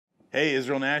Hey,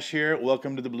 Israel Nash here.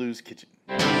 Welcome to the Blues Kitchen.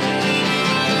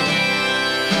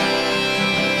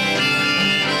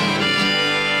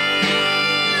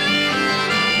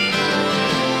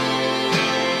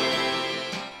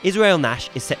 Israel Nash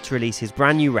is set to release his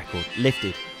brand new record,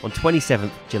 Lifted, on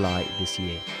 27th July this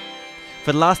year.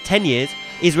 For the last 10 years,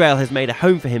 Israel has made a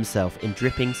home for himself in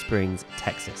Dripping Springs,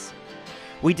 Texas.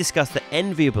 We discuss the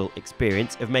enviable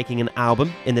experience of making an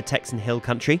album in the Texan Hill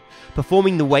Country,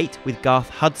 performing The Wait with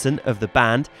Garth Hudson of the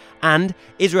band, and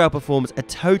Israel performs a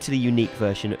totally unique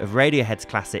version of Radiohead's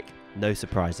classic, No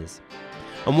Surprises.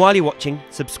 And while you're watching,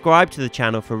 subscribe to the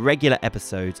channel for regular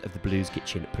episodes of The Blues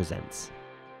Kitchen Presents.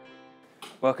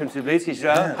 Welcome to The Blues Kitchen.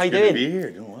 Yeah, how you doing? doing? Good to be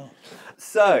here. Doing well.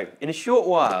 So, in a short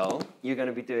while, you're going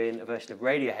to be doing a version of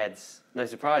Radiohead's No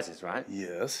Surprises, right?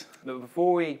 Yes. But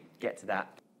before we get to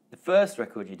that, the first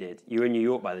record you did, you were in New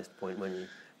York by this point, weren't you?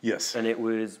 Yes. And it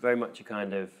was very much a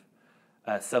kind of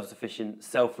self-sufficient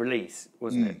self-release,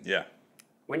 wasn't it? Yeah.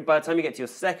 By the time you get to your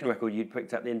second record, you'd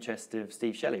picked up the interest of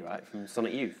Steve Shelley, right, from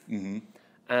Sonic Youth. Mm-hmm.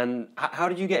 And how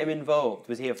did you get him involved?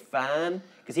 Was he a fan?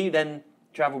 Because he then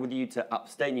travelled with you to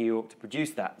upstate New York to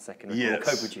produce that second record, or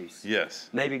co-produce. Yes.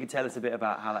 Maybe you could tell us a bit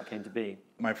about how that came to be.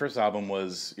 My first album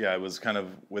was, it was kind of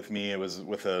with me. It was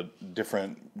with a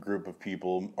different group of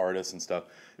people, artists and stuff.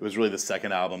 It was really the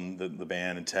second album, the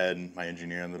band, and Ted, my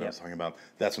engineer that I was talking about.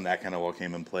 That's when that kind of all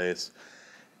came in place.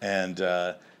 And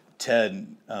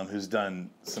Ted, who's done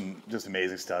some just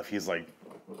amazing stuff. He's like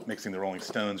mixing the Rolling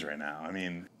Stones right now. I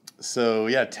mean, so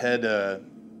yeah, Ted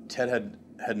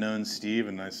had known Steve,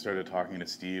 and I started talking to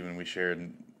Steve, and we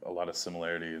shared a lot of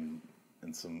similarity in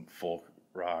some folk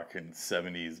rock and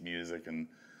 70s music, and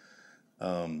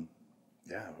I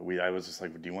was just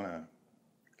like, do you want to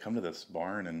come to this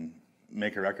barn and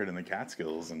make a record in the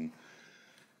Catskills? And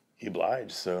he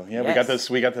obliged. So yeah, Yes.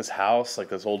 we got this house, like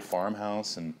this old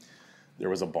farmhouse, and there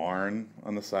was a barn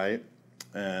on the site,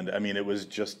 and I mean, it was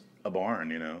just a barn,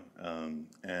 you know,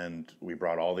 and we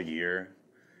brought all the gear.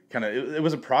 It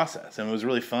was a process, and it was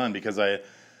really fun because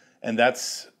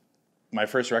that's my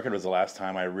first record was the last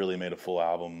time I really made a full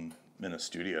album in a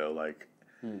studio. Like,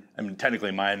 I mean,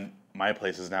 technically my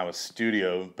place is now a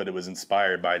studio, but it was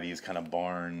inspired by these kind of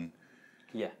barn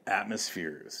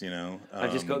atmospheres, you know. I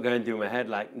just got going through my head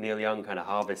like Neil Young kind of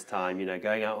harvest time, you know,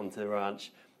 going out onto the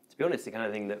ranch. To be honest, the kind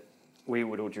of thing that we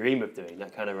would all dream of doing,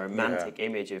 that kind of romantic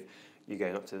image of you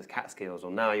going up to the Catskills,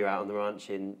 or now you're out on the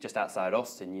ranch just outside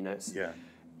Austin, you know.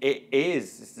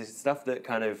 It's the stuff that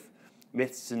kind of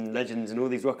myths and legends and all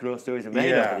these rock and roll stories are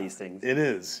made of these things. It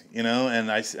is, you know, and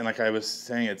like I was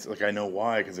saying, it's like I know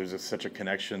why, because there's just such a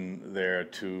connection there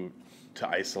to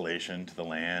isolation, to the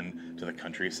land, to the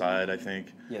countryside, I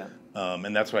think. Yeah.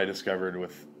 And that's what I discovered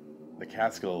with the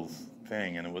Catskills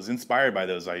thing, and it was inspired by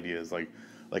those ideas, like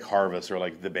Harvest, or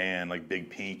like the band, like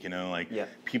Big Pink, you know, like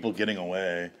people getting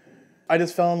away. I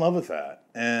just fell in love with that,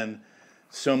 and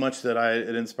so much that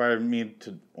it inspired me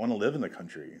to want to live in the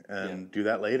country and do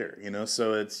that later, you know?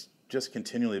 So it's just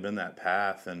continually been that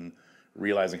path, and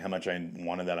realizing how much I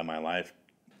wanted that in my life.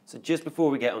 So just before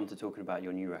we get on to talking about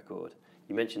your new record,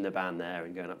 you mentioned the band there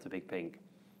and going up to Big Pink.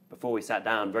 Before we sat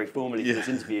down very formally for this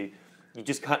interview, you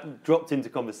just dropped into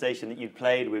conversation that you'd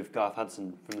played with Garth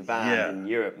Hudson from the band in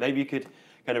Europe. Maybe you could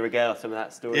kind of regale some of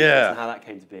that story and how that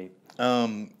came to be.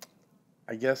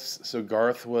 I guess, so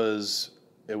Garth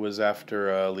it was after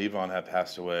Levon had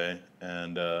passed away,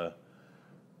 and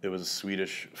it was a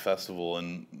Swedish festival,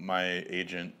 and my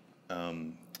agent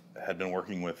had been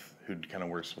working with, who kind of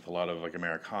works with a lot of like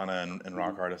Americana and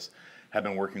rock artists, had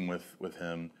been working with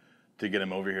him to get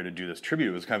him over here to do this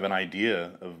tribute. It was kind of an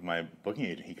idea of my booking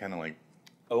agent. He kind of like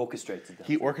orchestrated that.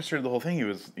 He orchestrated the whole thing. He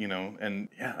was, you know, and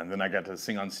then I got to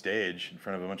sing on stage in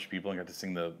front of a bunch of people, and got to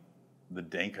sing the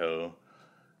Danko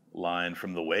line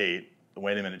from The Wait a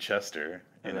minute, Chester.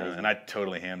 You know, and I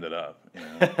totally hammed it up. You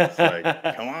know, it's like,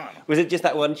 come on. Was it just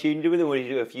that one tune you did with him, or did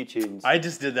you do a few tunes? I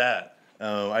just did that.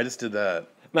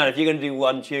 Man, if you're going to do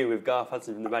one tune with Garth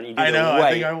Hudson from the band, you do I know. The I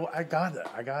Wait. think I got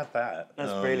that. I got that.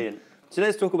 That's brilliant. So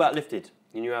let's talk about Lifted.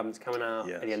 Your new album's coming out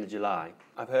at the end of July.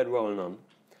 I've heard Rolling On,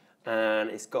 and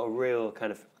it's got a real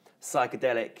kind of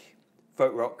psychedelic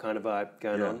folk rock kind of vibe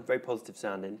going on. Very positive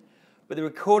sounding. But the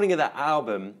recording of that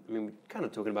album, I mean, we're kind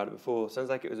of talking about it before, sounds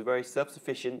like it was a very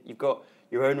self-sufficient. You've got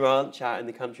your own ranch out in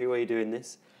the country where you're doing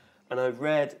this. And I've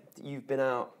read that you've been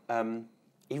out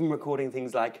even recording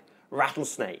things like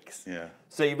rattlesnakes. Yeah.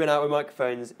 So you've been out with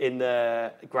microphones in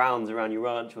the grounds around your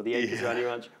ranch, or the acres around your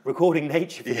ranch, recording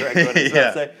nature for your record as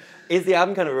well. So is the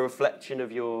album kind of a reflection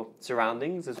of your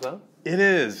surroundings as well? It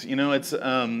is. You know,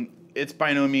 it's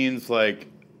by no means like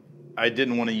I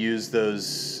didn't want to use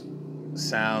those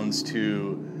sounds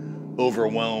to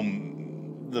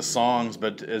overwhelm the songs,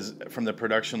 but as from the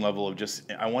production level of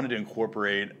just, I wanted to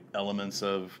incorporate elements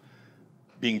of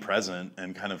being present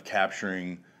and kind of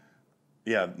capturing,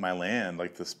 my land,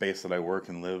 like the space that I work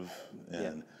and live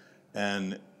in,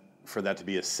 and for that to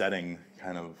be a setting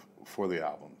kind of for the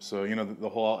album. So, the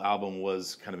whole album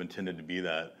was kind of intended to be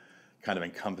that kind of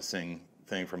encompassing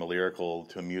thing, from a lyrical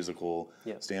to a musical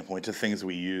standpoint, to things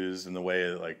we use and the way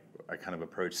like I kind of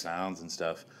approach sounds and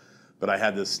stuff. But I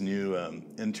had this new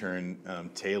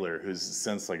intern, Taylor, who's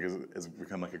since like has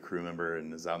become like a crew member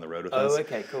and is out on the road with us. Oh,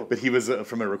 okay, cool. But he was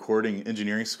from a recording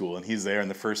engineering school, and he's there. And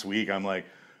the first week, I'm like,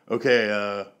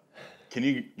 okay, can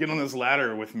you get on this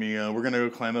ladder with me? We're gonna go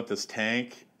climb up this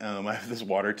tank. I have this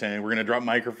water tank. We're gonna drop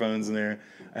microphones in there.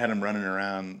 I had him running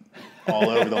around all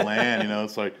over the land.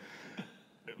 It's like,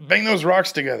 bang those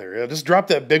rocks together. Just drop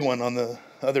that big one on the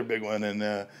other big one,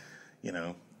 and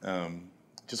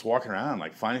just walking around,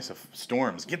 like finding some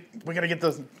storms. We gotta get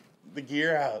the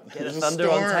gear out. Get There's a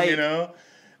thunder on tape.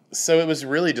 So it was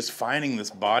really just finding this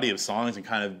body of songs and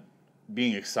kind of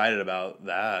being excited about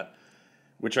that,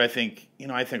 which I think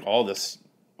all this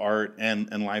art and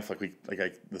life,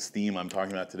 this theme I'm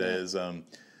talking about today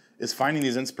is finding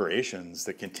these inspirations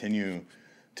that continue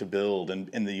to build and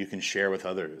that you can share with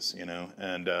others,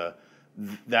 and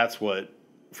that's what,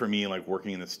 for me, like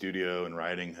working in the studio and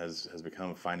writing has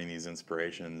become finding these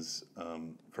inspirations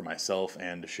for myself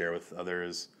and to share with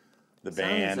others, the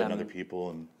band and other people.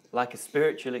 And like a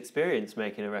spiritual experience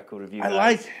making a record of you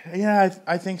guys.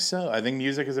 I think so. I think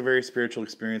music is a very spiritual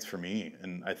experience for me,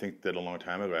 and I think that a long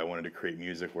time ago I wanted to create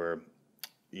music where,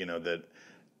 that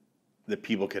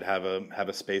people could have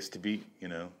a space to be,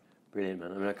 Brilliant,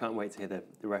 man. I mean, I can't wait to hear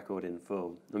the record in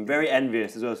full. I'm very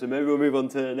envious as well, so maybe we'll move on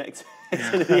to the next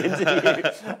section of the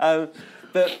interview.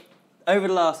 But over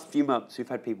the last few months, we've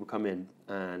had people come in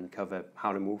and cover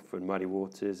Howlin' Wolf and Muddy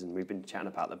Waters, and we've been chatting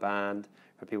about the band.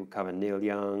 We've had people cover Neil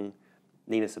Young,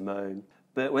 Nina Simone.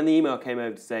 But when the email came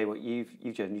over to say what you've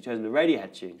chosen the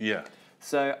Radiohead tune. Yeah.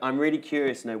 So I'm really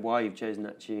curious to know why you've chosen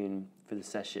that tune for the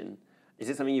session. Is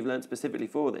it something you've learned specifically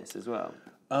for this as well?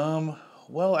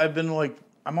 Well,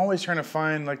 I'm always trying to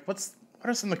find what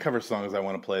are some of the cover songs I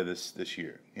want to play this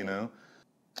year, and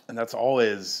that's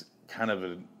always kind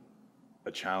of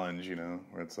a challenge,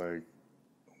 where it's like,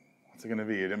 what's it gonna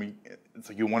be? I mean, it's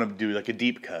like you want to do like a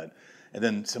deep cut, and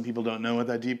then some people don't know what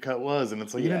that deep cut was, and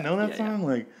it's like, you didn't know that song,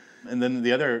 like. And then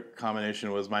the other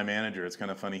combination was my manager. It's kind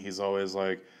of funny. He's always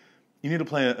like, you need to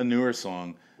play a newer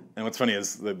song. And what's funny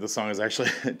is the song is actually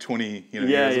 20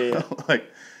 years old.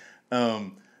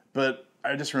 But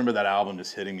I just remember that album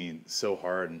just hitting me so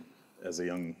hard as a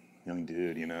young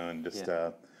dude, and just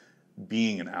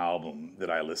being an album that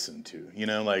I listened to,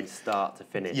 start to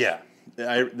finish. Yeah,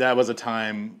 that was a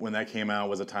time when that came out.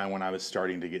 Was a time when I was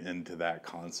starting to get into that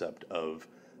concept of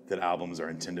that albums are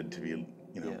intended to be,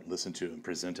 listened to and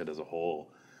presented as a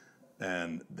whole,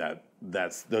 and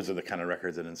those are the kind of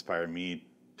records that inspire me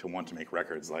to want to make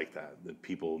records like that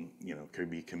people could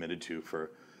be committed to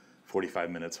for 45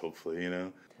 minutes, hopefully,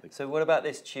 So what about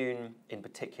this tune in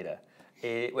particular? Do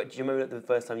you remember the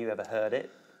first time you ever heard it?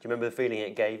 Do you remember the feeling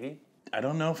it gave you? I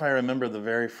don't know if I remember the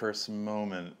very first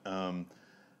moment,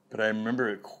 but I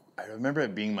remember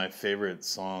it being my favorite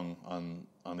song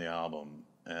on the album,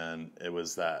 and it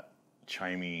was that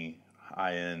chimey,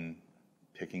 high-end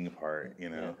picking apart,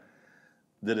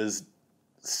 that is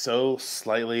so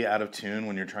slightly out of tune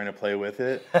when you're trying to play with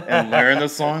it and learn the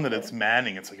song that it's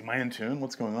maddening. It's like, am I in tune?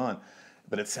 What's going on?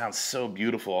 But it sounds so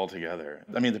beautiful altogether.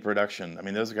 I mean, the production,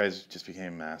 those guys just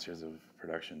became masters of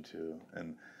production too.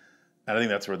 And I think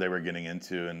that's where they were getting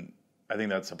into. And I think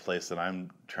that's a place that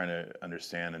I'm trying to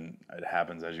understand. And it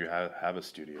happens as you have a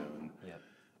studio. And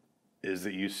is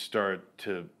that you start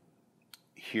to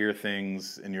hear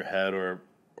things in your head or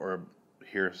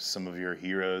hear some of your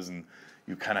heroes, and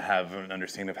you kind of have an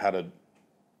understanding of how to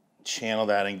channel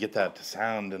that and get that to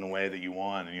sound in a way that you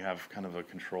want, and you have kind of a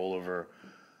control over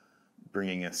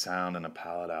bringing a sound and a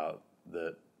palette out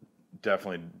that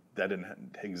didn't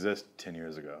exist 10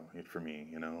 years ago for me,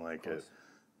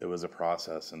 it was a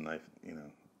process, and I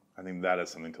think that is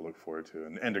something to look forward to,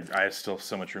 and I have still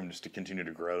so much room just to continue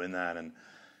to grow in that and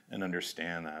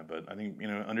understand that. But I think,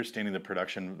 understanding the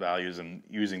production values and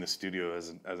using the studio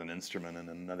as an instrument and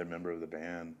another member of the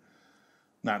band,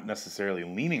 not necessarily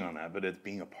leaning on that, but it's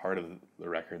being a part of the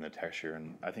record and the texture.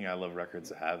 And I think I love records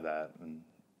that have that, and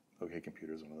OK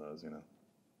Computer is one of those,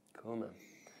 Cool, man.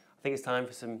 I think it's time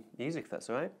for some music, if that's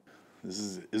all right. This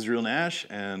is Israel Nash,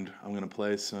 and I'm going to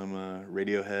play some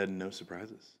Radiohead, No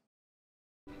Surprises.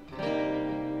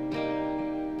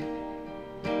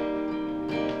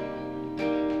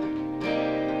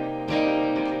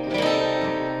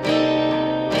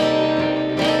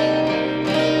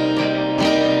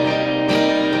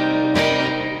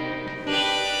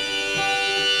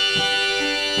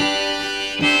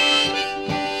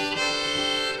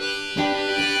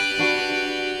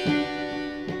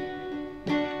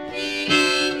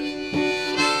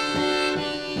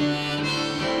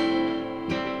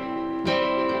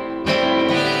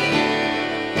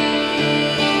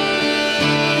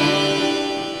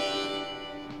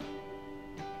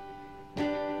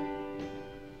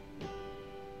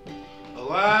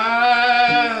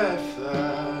 life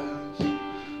that's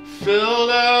filled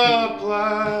up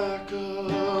like a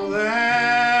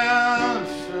landfill,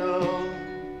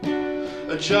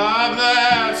 a job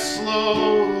that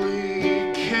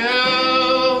slowly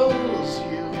kills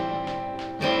you,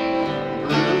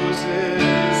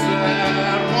 bruises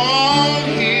that won't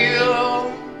heal.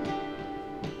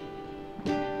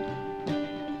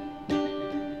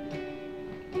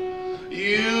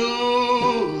 You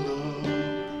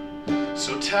look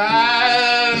so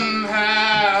tired and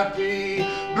happy,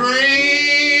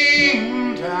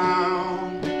 bring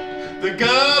down the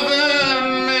government.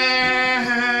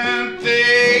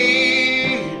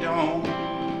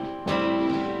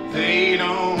 They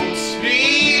don't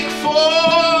speak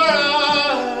for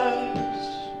us.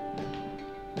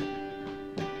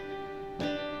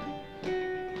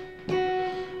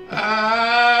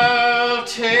 I'll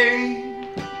take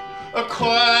a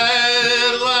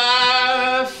quiet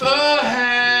life, a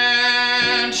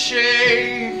handshake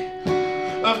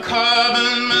of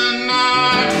carbon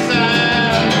monoxide,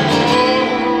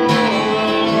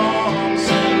 lungs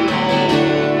and no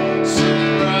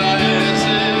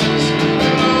surprises,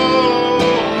 no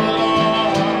alarms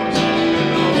and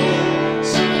no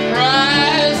surprises,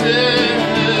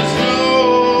 no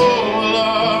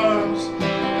alarms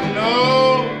and no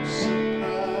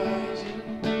surprises.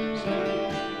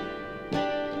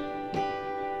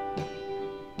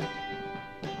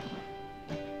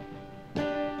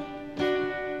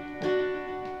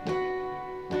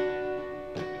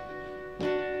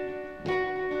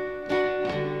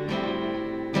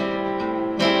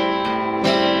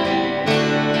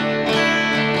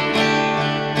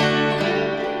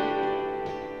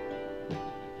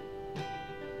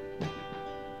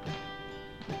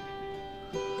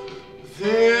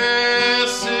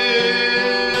 This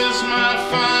is my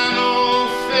final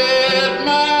fit,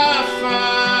 my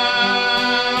final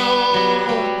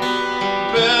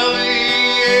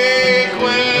bellyache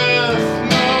with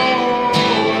no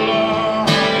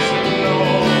alarms and no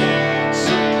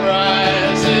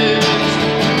surprises,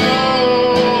 no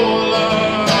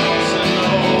alarms and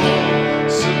no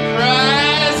surprises,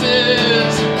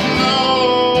 no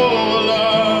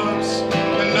alarms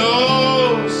and no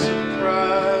surprises.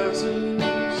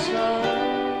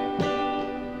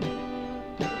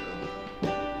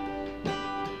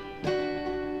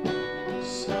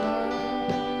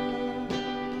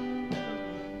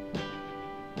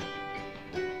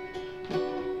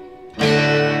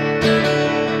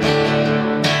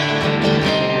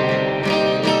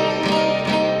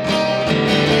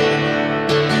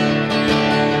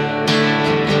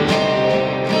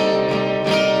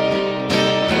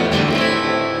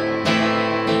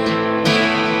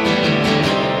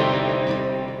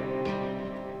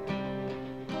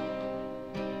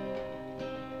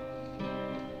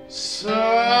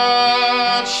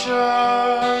 Such a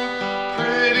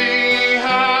pretty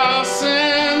house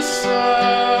and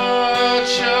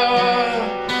such a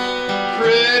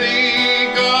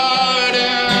pretty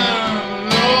garden.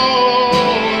 No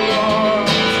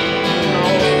alarms, no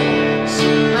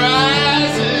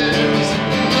surprises,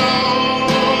 no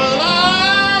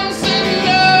alarms and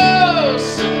no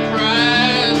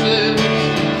surprises,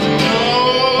 no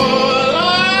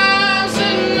alarms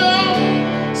and no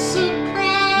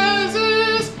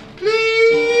surprises.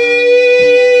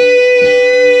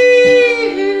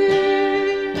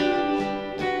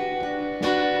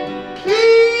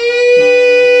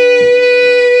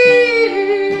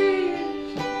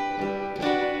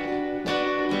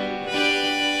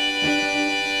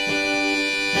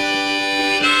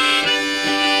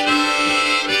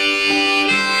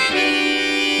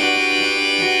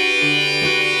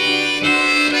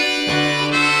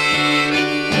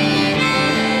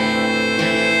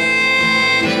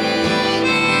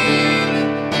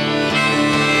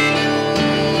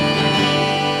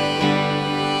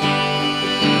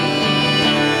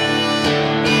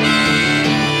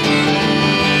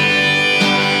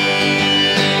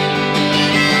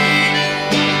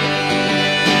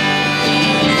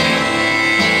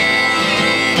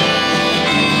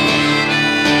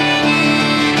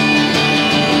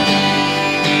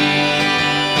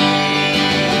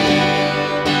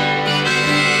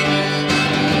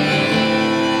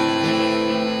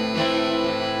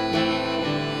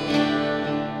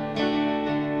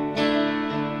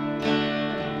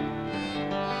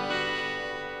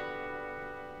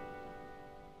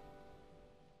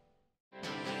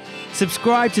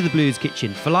 Subscribe to The Blues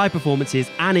Kitchen for live performances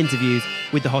and interviews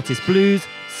with the hottest blues,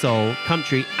 soul,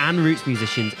 country and roots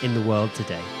musicians in the world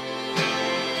today.